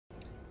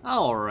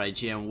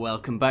Alright, and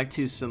welcome back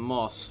to some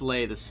more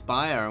Slay the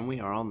Spire, and we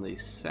are on the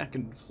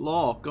second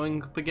floor,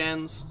 going up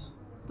against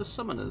the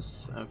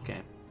Summoners.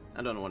 Okay,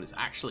 I don't know what it's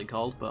actually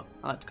called, but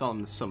I like to call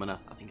them the Summoner.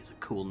 I think it's a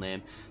cool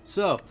name.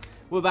 So,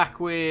 we're back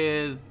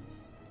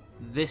with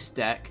this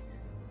deck.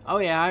 Oh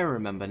yeah, I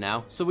remember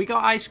now. So we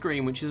got Ice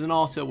Cream, which is an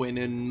auto win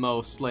in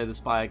most Slay the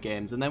Spire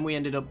games, and then we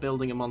ended up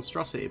building a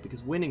monstrosity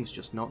because winning's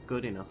just not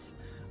good enough.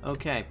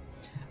 Okay.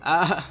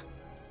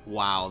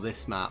 Wow,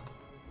 this map.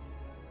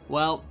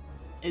 Well,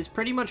 it's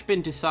pretty much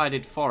been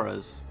decided for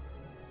us.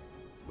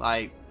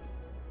 Like,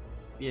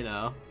 you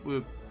know,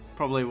 we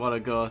probably want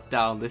to go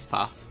down this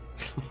path.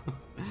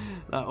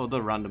 That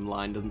other random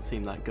line doesn't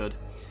seem that good.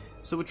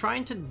 So we're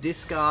trying to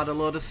discard a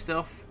load of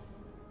stuff,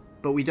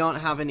 but we don't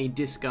have any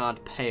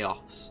discard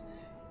payoffs,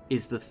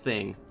 is the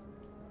thing.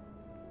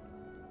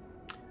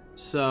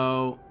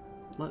 So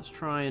let's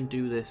try and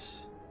do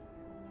this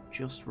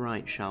just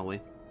right, shall we?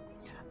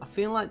 I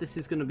feel like this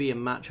is going to be a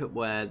matchup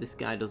where this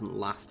guy doesn't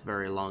last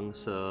very long,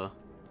 so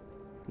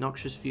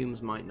Noxious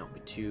Fumes might not be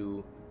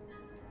too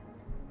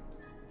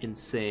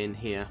insane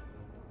here.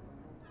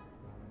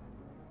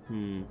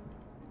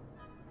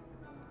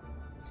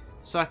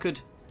 So I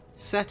could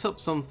set up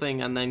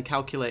something and then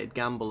calculated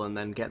gamble and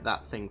then get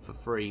that thing for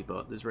free,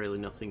 but there's really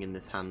nothing in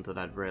this hand that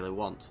I'd really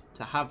want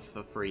to have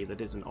for free that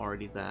isn't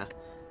already there.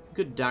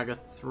 Good dagger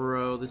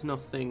throw. There's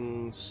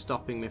nothing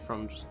stopping me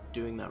from just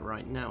doing that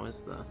right now,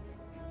 is there?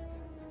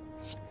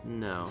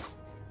 No.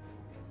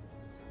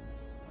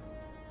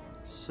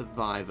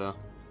 Survivor.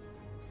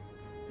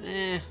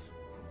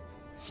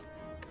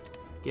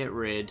 Get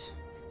rid.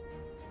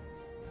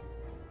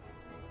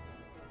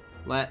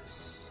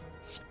 Let's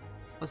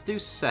do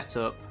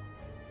setup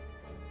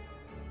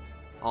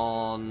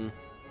on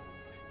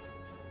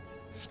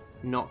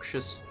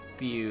Noxious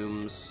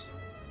Fumes,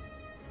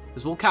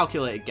 because we'll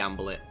calculate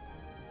gamble it,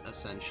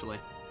 essentially.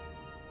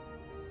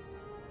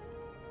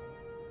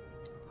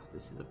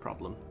 This is a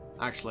problem.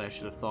 Actually, I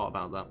should have thought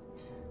about that.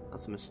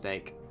 That's a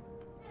mistake.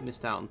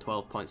 Missed out on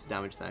 12 points of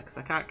damage there, because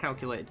I can't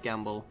calculate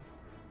gamble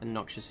and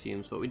Noxious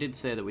Fumes, but we did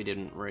say that we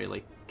didn't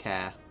really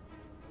care.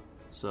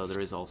 So there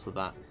is also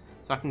that.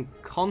 So I can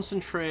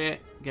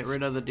concentrate, get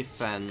rid of the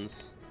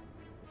defense.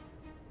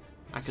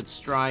 I could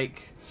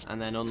strike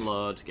and then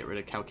unload, get rid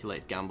of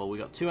calculate gamble. We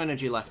got 2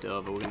 energy left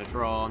over. We're going to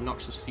draw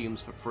Noxious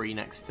Fumes for free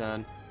next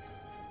turn.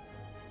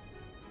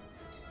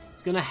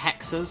 It's going to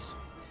hex us,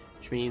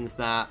 which means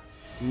that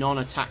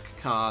non-attack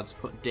cards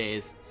put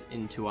dazed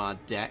into our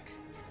deck.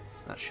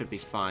 That should be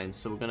fine.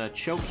 So we're going to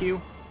choke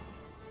you,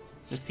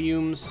 the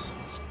Fumes,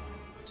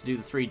 to do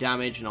the 3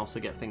 damage and also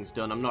get things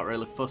done. I'm not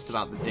really fussed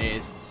about the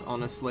dazed,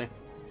 honestly.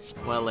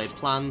 Well laid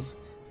plans,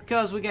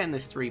 because we're getting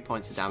this 3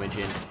 points of damage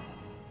in.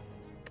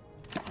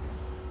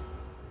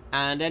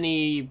 And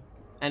any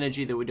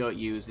energy that we don't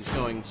use is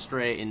going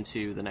straight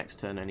into the next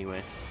turn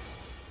anyway.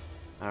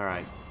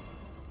 Alright.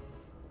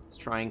 Let's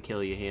try and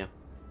kill you here.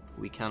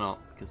 We cannot,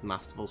 because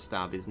Masterful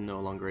Stab is no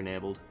longer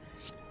enabled.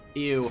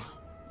 Ew.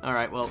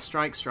 Alright, well,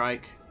 strike,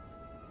 strike.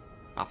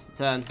 Pass the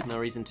turn, no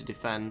reason to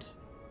defend.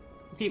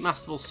 We'll keep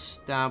Masterful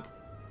Stab.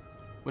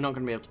 We're not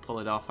going to be able to pull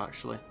it off,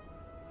 actually.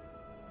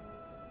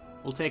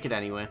 We'll take it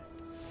anyway.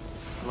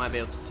 We might be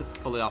able to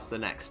pull it off the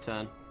next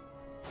turn.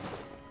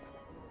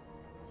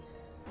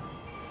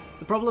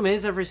 The problem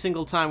is, every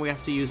single time we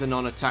have to use a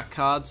non-attack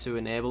card to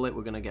enable it,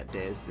 we're going to get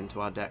dazed into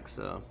our deck,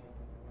 so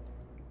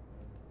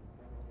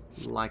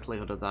the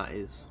likelihood of that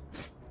is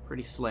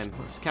pretty slim.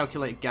 Let's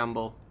calculate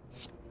gamble.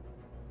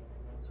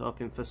 So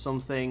hoping for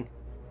something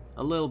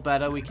a little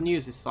better. We can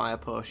use this fire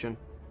potion,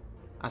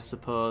 I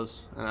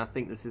suppose, and I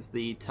think this is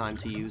the time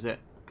to use it,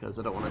 because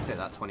I don't want to take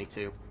that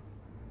 22.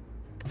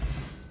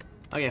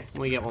 Okay,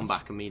 we get one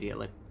back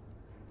immediately.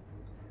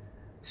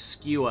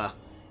 Skewer.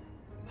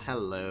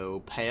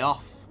 Hello,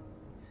 payoff.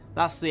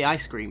 That's the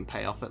Ice Cream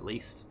payoff, at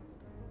least.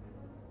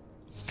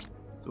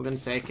 So we're going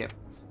to take it.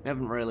 We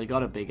haven't really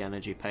got a big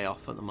energy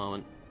payoff at the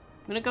moment.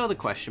 I'm going to go the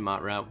question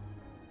mark route.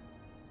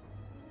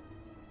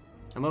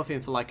 I'm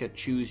hoping for like a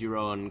choose your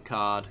own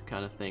card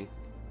kind of thing.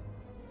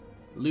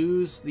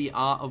 Lose the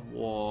Art of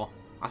War.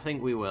 I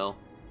think we will.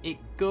 It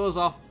goes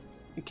off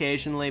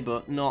occasionally,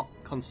 but not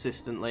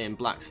consistently, and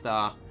Black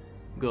Star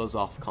goes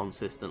off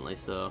consistently,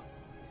 so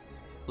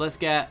let's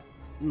get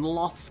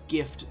Loth's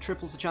Gift.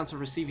 Triples the chance of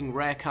receiving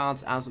rare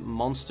cards as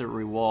monster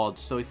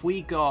rewards. So if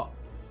we got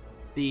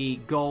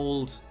the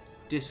gold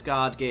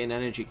discard gain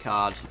energy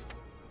card,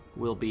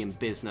 we'll be in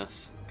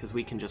business, because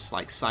we can just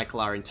like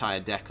cycle our entire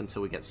deck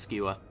until we get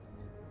Skewer,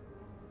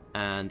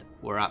 and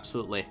we're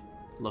absolutely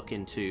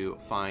looking to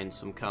find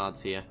some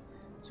cards here.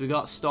 So we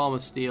got Storm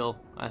of Steel.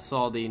 I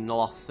saw the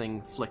Loth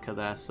thing flicker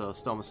there, so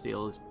Storm of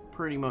Steel is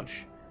pretty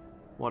much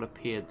what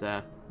appeared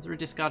there. Is there a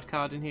discard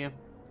card in here?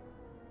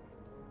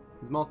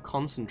 There's more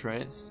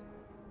concentrates.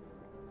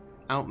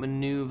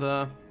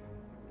 Outmaneuver.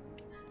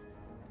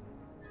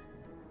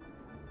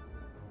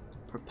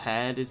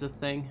 Prepared is a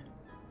thing.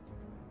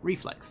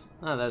 Reflex.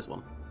 Oh, there's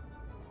one.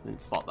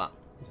 Didn't spot that.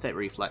 Let's take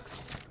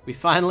Reflex. We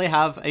finally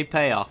have a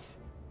payoff.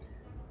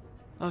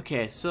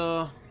 Okay,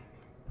 so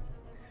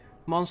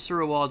Monster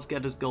rewards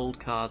get us gold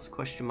cards.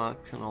 Question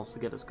marks can also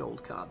get us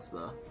gold cards,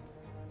 though.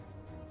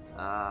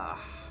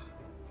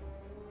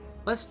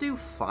 Let's do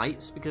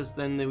fights, because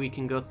then we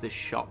can go to this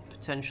shop,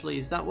 potentially.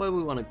 Is that where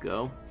we want to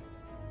go?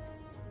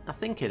 I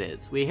think it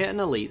is. We hit an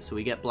elite, so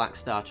we get Black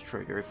Star to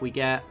trigger. If we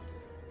get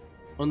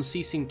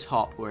Unceasing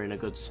Top, we're in a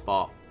good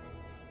spot.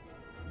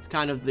 It's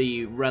kind of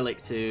the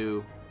relic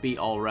to beat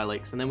all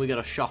relics. And then we got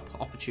a shop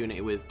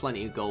opportunity with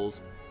plenty of gold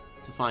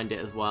to find it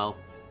as well,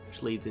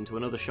 which leads into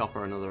another shop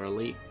or another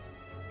elite.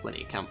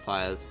 Plenty of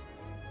campfires.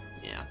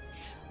 Yeah.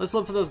 Let's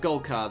look for those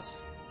gold cards.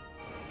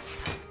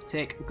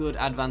 Take good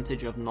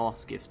advantage of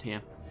North's gift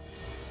here.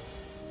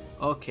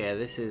 Okay,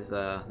 this is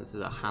a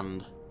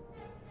hand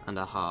and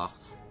a half.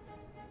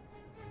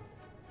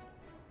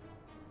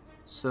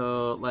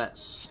 So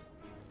let's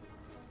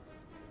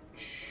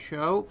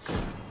choke,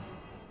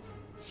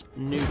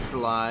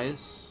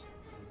 neutralize,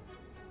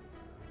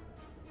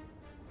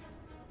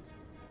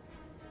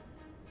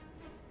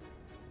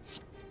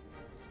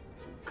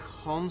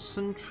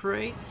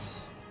 concentrate.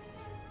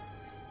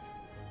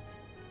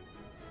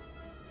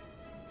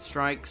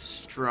 Strike,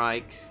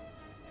 strike.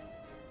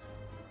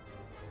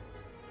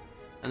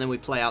 And then we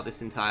play out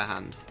this entire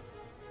hand.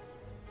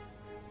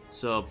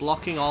 So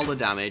blocking all the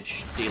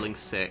damage, dealing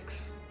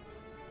 6.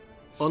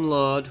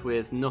 Unload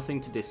with nothing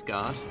to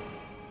discard.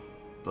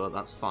 But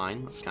that's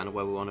fine, that's kind of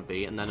where we want to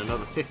be. And then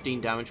another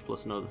 15 damage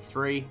plus another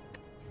 3.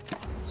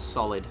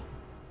 Solid.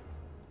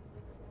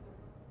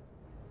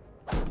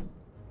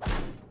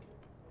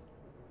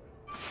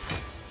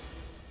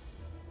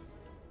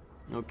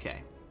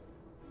 Okay.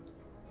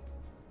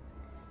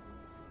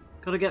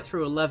 Gotta get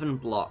through 11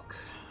 block.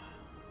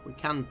 We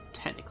can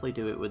technically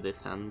do it with this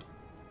hand.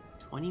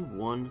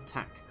 21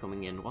 attack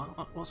coming in.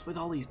 What's with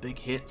all these big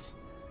hits?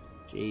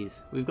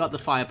 Jeez. We've got the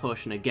fire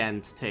potion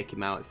again to take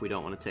him out if we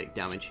don't want to take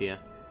damage here.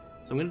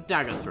 So I'm going to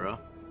dagger throw.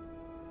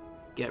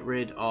 Get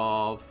rid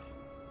of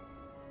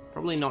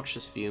probably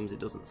noxious fumes. It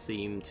doesn't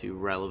seem too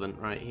relevant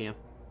right here.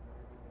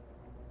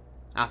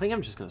 I think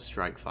I'm just going to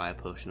strike fire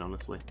potion,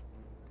 honestly.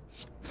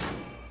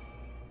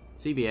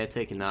 CBA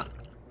taking that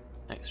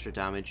extra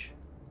damage.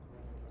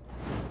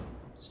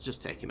 Let's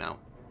just take him out.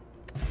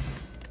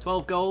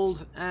 12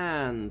 gold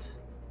and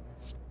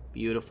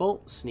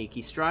beautiful.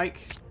 Sneaky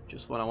strike.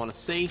 Just what I want to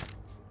see.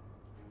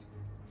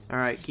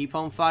 Alright, keep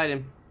on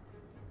fighting.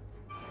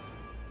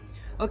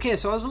 Okay,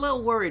 so I was a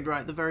little worried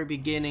right at the very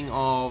beginning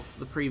of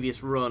the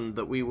previous run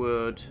that we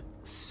would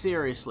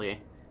seriously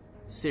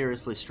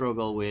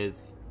struggle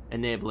with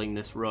enabling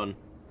this run.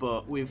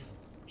 But we've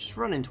just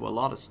run into a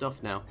lot of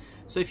stuff now.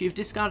 So if you've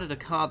discarded a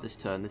card this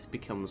turn, this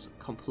becomes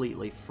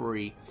completely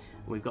free.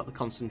 We've got the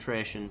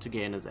concentration to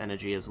gain as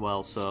energy as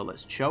well, so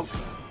let's choke.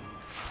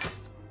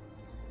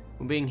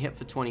 We're being hit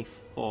for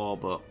 24,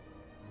 but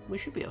we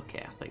should be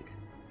okay, I think.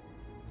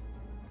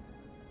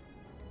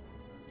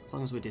 As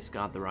long as we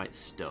discard the right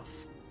stuff.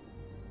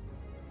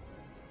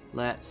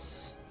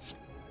 Let's...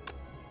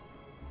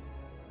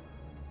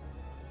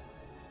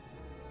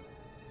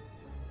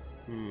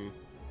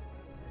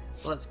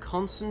 Let's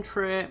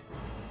concentrate.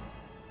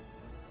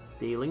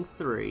 Dealing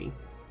 3.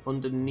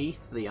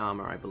 Underneath the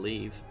armor, I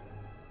believe.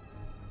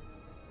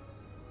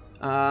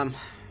 I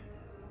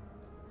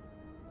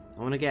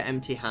want to get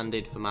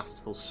empty-handed for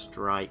Masterful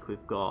Strike.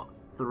 We've got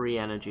 3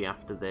 energy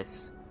after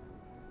this.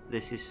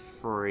 This is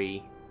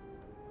free.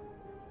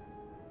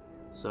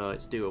 So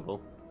it's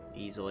doable.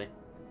 Easily.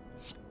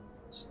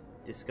 Just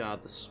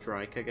discard the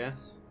strike, I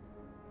guess.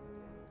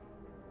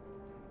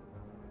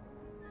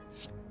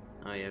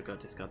 Oh yeah, I've got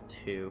to discard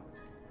 2.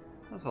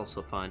 That's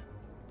also fine.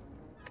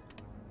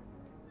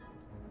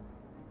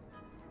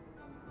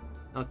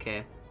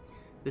 Okay.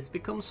 This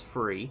becomes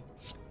free.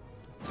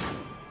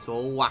 So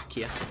I'll whack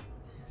you.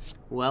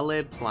 Well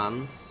laid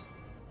plans.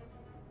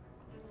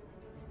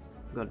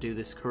 We've got to do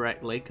this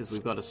correctly because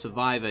we've got a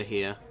survivor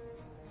here.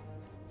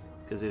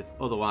 Because if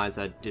otherwise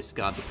I'd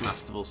discard this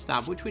Masterful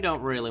Stab, which we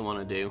don't really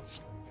want to do.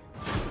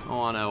 I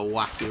want to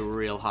whack you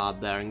real hard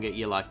there and get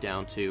your life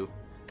down to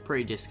a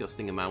pretty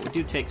disgusting amount. We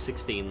do take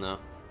 16 though.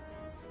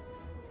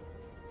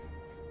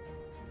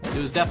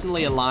 There was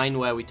definitely a line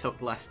where we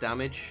took less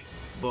damage,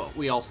 but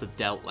we also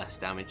dealt less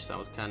damage, so I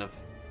was kind of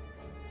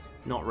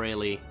not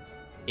really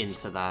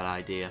into that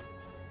idea.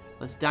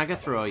 Let's dagger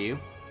throw you.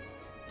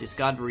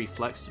 Discard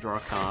reflex to draw a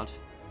card.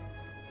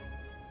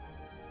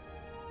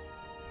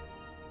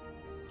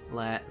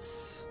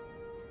 Let's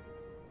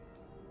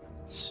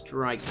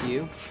strike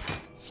you.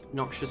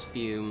 Noxious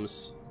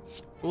fumes.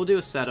 We'll do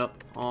a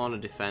setup on a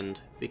defend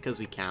because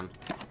we can.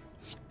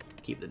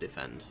 Keep the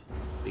defend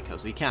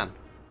because we can.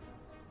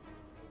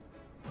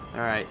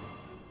 Alright.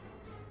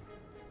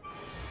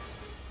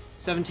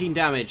 17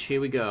 damage, here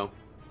we go.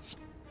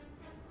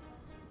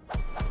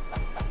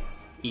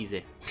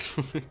 Easy.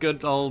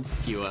 Good old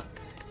skewer.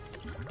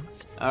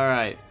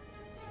 Alright.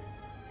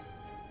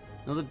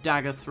 Another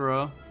dagger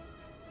throw.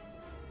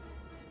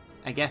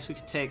 I guess we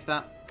could take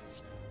that.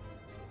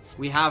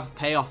 We have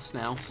payoffs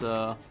now,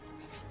 so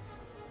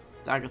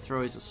dagger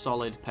throw is a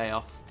solid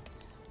payoff.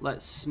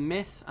 Let's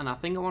smith, and I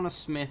think I want to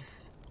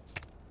smith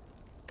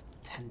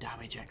 10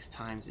 damage X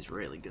times is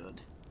really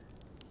good.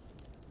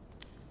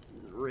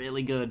 It's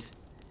really good.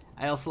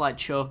 I also like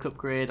choke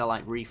upgrade, I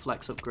like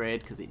reflex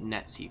upgrade because it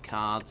nets your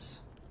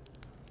cards.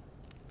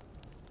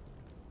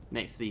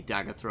 Makes the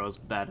dagger throws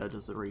better,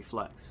 does the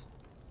reflex.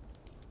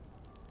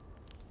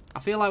 I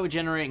feel like we're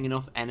generating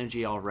enough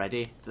energy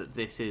already that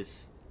this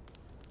is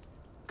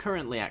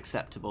currently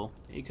acceptable.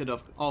 It could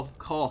of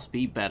course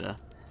be better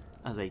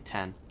as a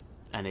 10,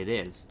 and it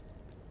is.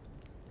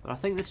 But I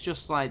think this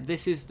just like,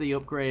 this is the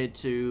upgrade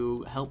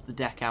to help the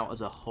deck out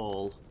as a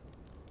whole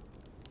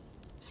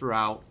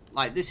throughout.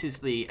 Like, this is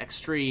the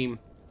extreme,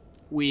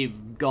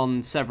 we've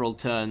gone several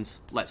turns,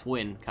 let's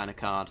win kind of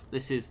card.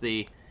 This is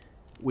the,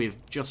 we've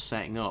just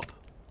setting up,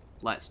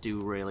 let's do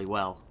really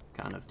well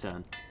kind of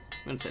turn.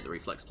 I'm going to take the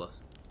Reflex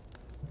Plus.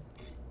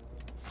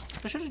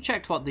 I should have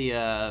checked what the,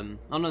 oh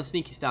no, the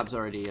Sneaky Stab's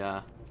already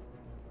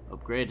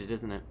upgraded,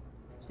 isn't it?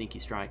 Sneaky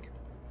Strike.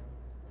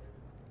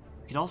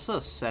 We could also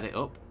set it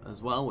up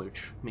as well,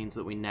 which means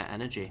that we net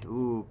energy.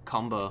 Ooh,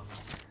 combo.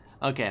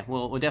 Okay,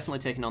 well, we're definitely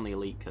taking on the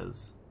Elite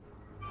because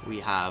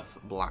we have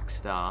Black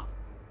Star.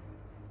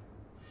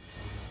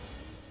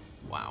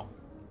 Wow.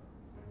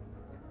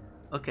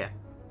 Okay.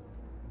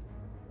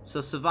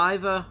 So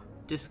Survivor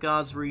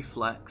discards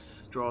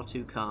Reflex, draw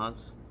 2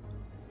 cards.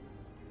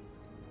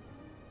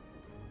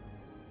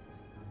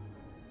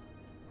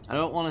 I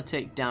don't want to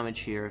take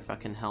damage here if I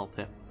can help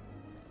it.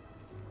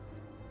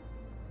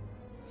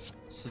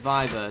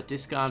 Survivor,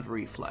 discard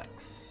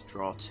Reflex,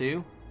 draw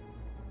 2.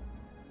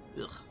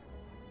 Ugh.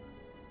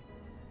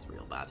 It's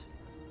real bad.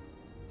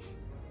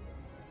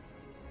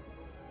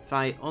 If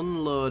I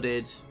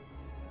unloaded,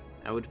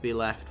 I would be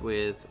left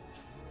with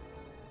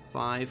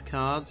 5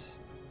 cards.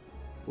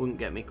 Wouldn't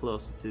get me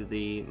closer to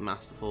the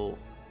Masterful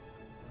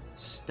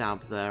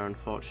Stab there,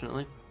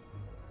 unfortunately.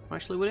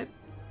 Actually, would it?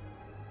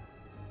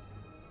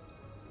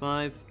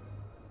 5.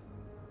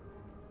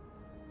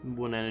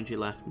 1 energy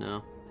left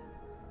now.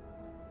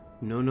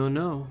 No, no,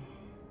 no.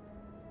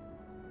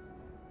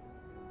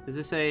 Is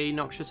this a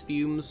Noxious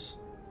Fumes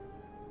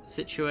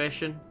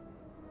situation?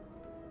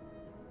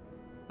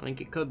 I think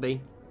it could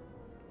be.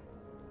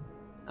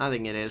 I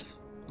think it is.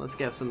 Let's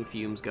get some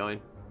fumes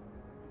going.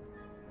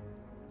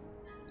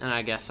 And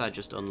I guess I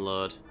just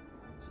unload.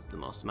 This is the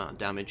most amount of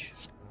damage.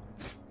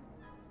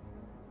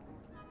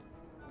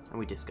 And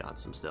we discard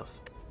some stuff.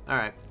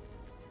 Alright.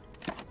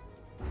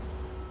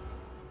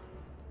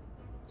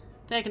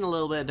 Taking a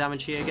little bit of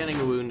damage here, getting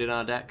a wound in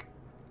our deck.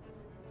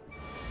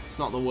 It's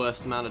not the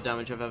worst amount of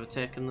damage I've ever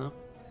taken though.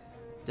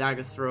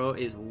 Dagger Throw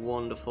is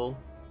wonderful.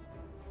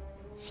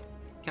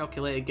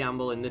 Calculated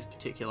Gamble in this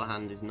particular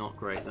hand is not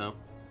great though.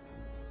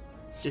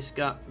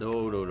 Discard. No,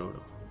 no, no,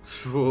 no.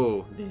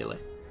 Whoa, nearly.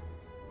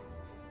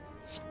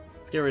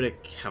 Let's get rid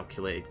of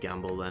Calculated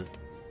Gamble then.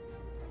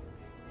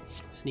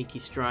 Sneaky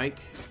Strike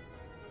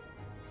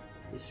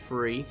is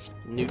free.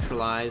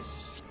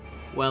 Neutralize.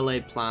 Well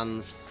laid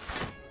plans.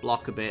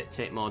 Block a bit,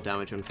 take more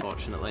damage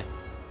unfortunately.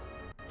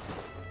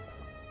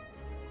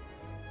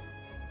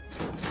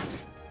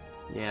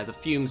 Yeah, the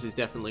fumes is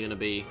definitely going to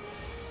be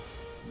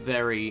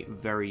very,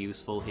 very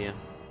useful here.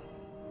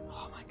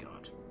 Oh my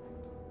god.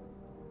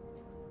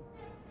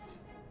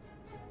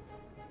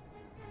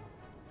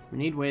 We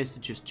need ways to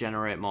just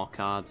generate more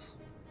cards.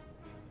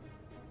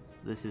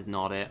 So this is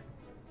not it.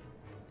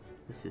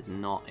 This is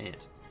not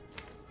it.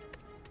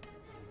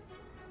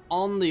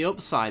 On the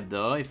upside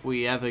though, if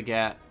we ever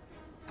get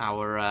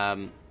our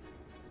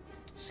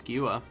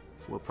Skewer,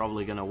 we're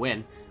probably going to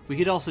win. We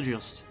could also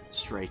just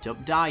straight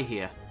up die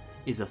here,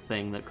 is a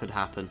thing that could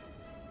happen.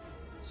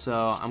 So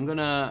I'm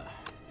gonna...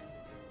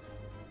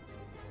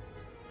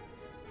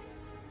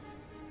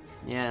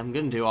 yeah, I'm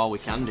gonna do all we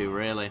can do,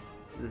 really.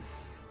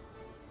 There's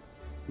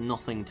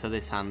nothing to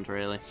this hand,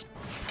 really.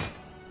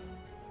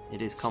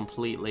 It is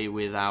completely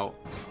without...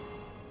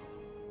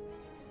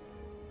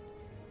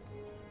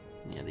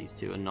 yeah, these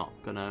two are not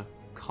gonna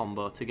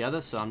combo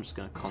together, so I'm just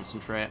gonna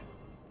concentrate,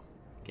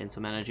 gain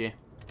some energy,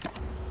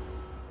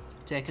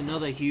 take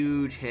another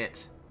huge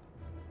hit.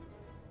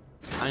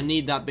 I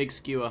need that big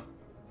skewer.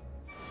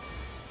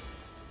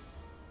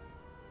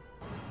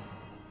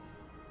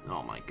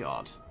 Oh my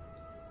god.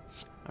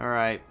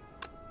 Alright,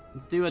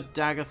 let's do a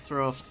dagger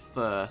throw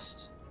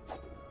first.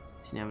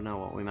 You never know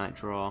what we might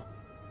draw.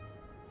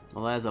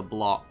 Well, there's a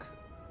block.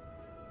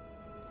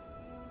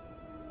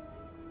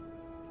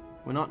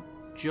 We're not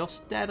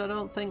just dead, I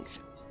don't think.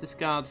 Let's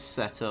discard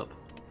setup.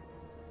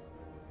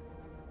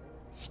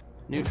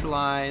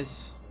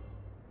 Neutralize.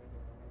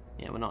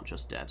 Yeah, we're not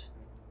just dead.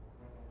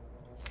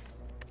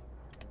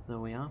 Though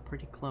we are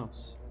pretty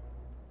close.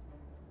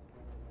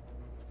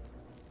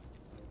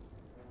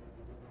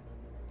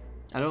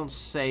 I don't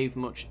save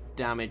much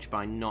damage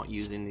by not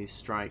using these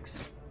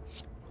strikes.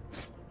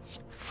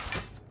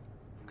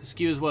 Because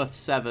Skew's worth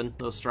 7,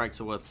 those strikes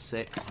are worth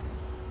 6.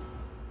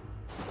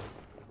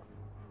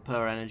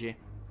 Per energy.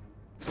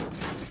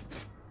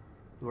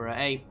 We're at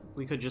 8.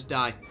 We could just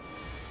die.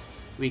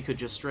 We could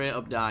just straight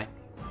up die.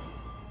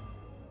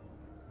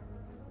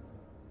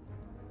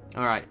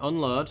 Alright,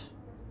 unload.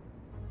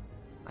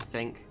 I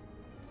think.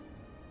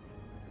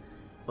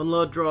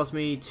 Unload draws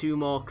me 2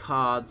 more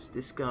cards,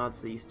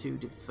 discards these 2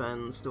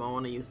 defense. Do I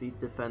want to use these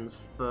defense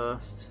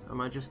first? Am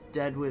I just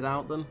dead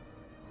without them?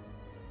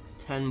 It's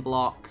 10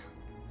 block.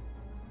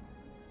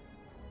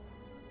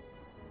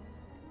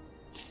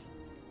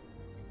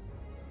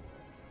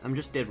 I'm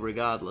just dead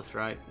regardless,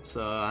 right?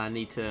 So I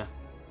need to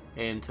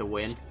aim to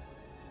win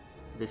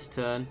this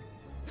turn.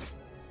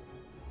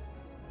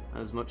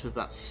 As much as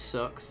that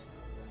sucks.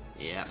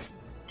 Yeah.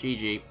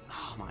 GG.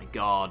 Oh my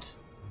god.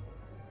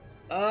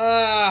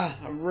 I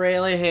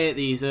really hate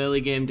these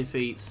early game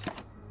defeats.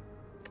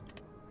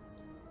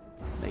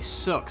 They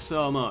suck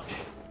so much.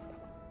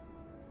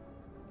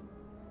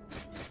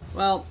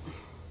 Well,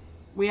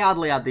 we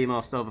hardly had the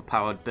most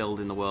overpowered build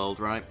in the world,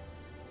 right?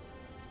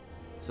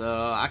 So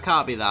I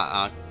can't be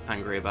that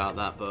angry about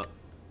that, but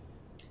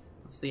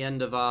that's the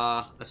end of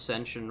our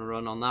Ascension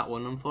run on that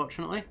one,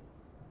 unfortunately.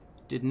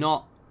 Did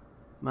not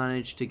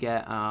manage to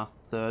get our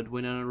 3rd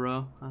win in a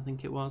row, I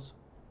think it was.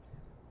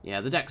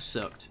 Yeah, the deck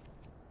sucked.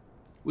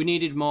 We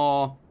needed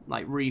more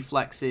like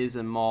reflexes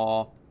and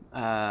more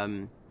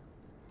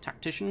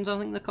tacticians, I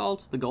think they're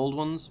called, the gold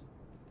ones.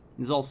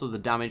 There's also the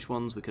damage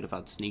ones. We could have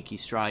had sneaky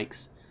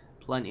strikes,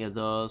 plenty of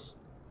those.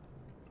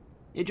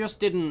 It just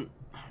didn't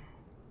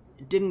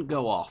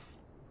go off.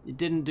 It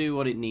didn't do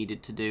what it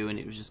needed to do, and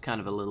it was just kind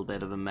of a little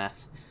bit of a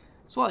mess.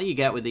 It's what you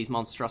get with these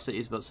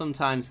monstrosities, but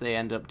sometimes they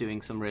end up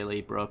doing some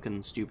really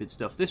broken, stupid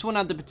stuff. This one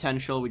had the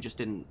potential, we just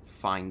didn't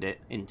find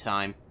it in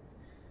time.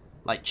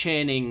 Like,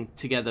 chaining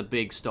together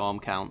big storm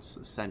counts,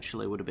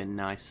 essentially, would have been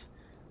nice.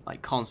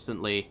 Like,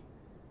 constantly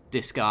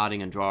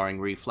discarding and drawing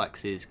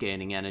reflexes,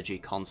 gaining energy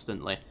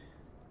constantly.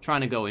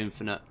 Trying to go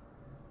infinite.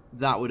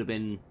 That would have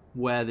been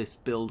where this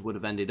build would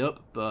have ended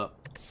up, but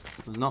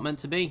it was not meant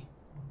to be.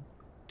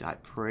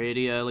 Died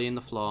pretty early in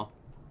the floor.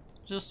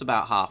 Just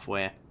about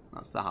halfway.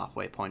 That's the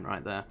halfway point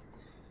right there.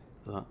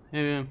 But,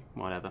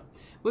 whatever.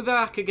 We'll be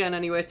back again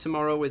anyway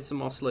tomorrow with some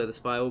more Slay the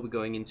Spire. We'll be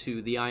going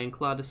into the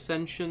Ironclad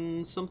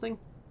Ascension something.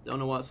 Don't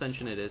know what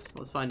Ascension it is.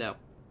 Let's find out.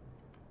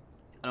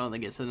 I don't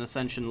think it's an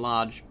Ascension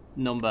large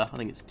number. I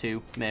think it's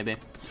 2, maybe.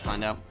 Let's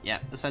find out. Yeah,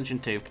 Ascension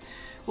 2.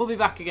 We'll be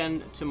back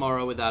again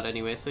tomorrow with that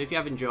anyway. So if you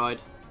have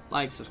enjoyed,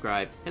 like,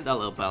 subscribe, hit that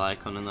little bell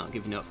icon, and that'll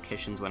give you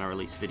notifications when I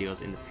release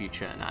videos in the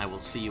future. And I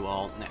will see you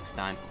all next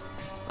time.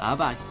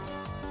 Bye-bye.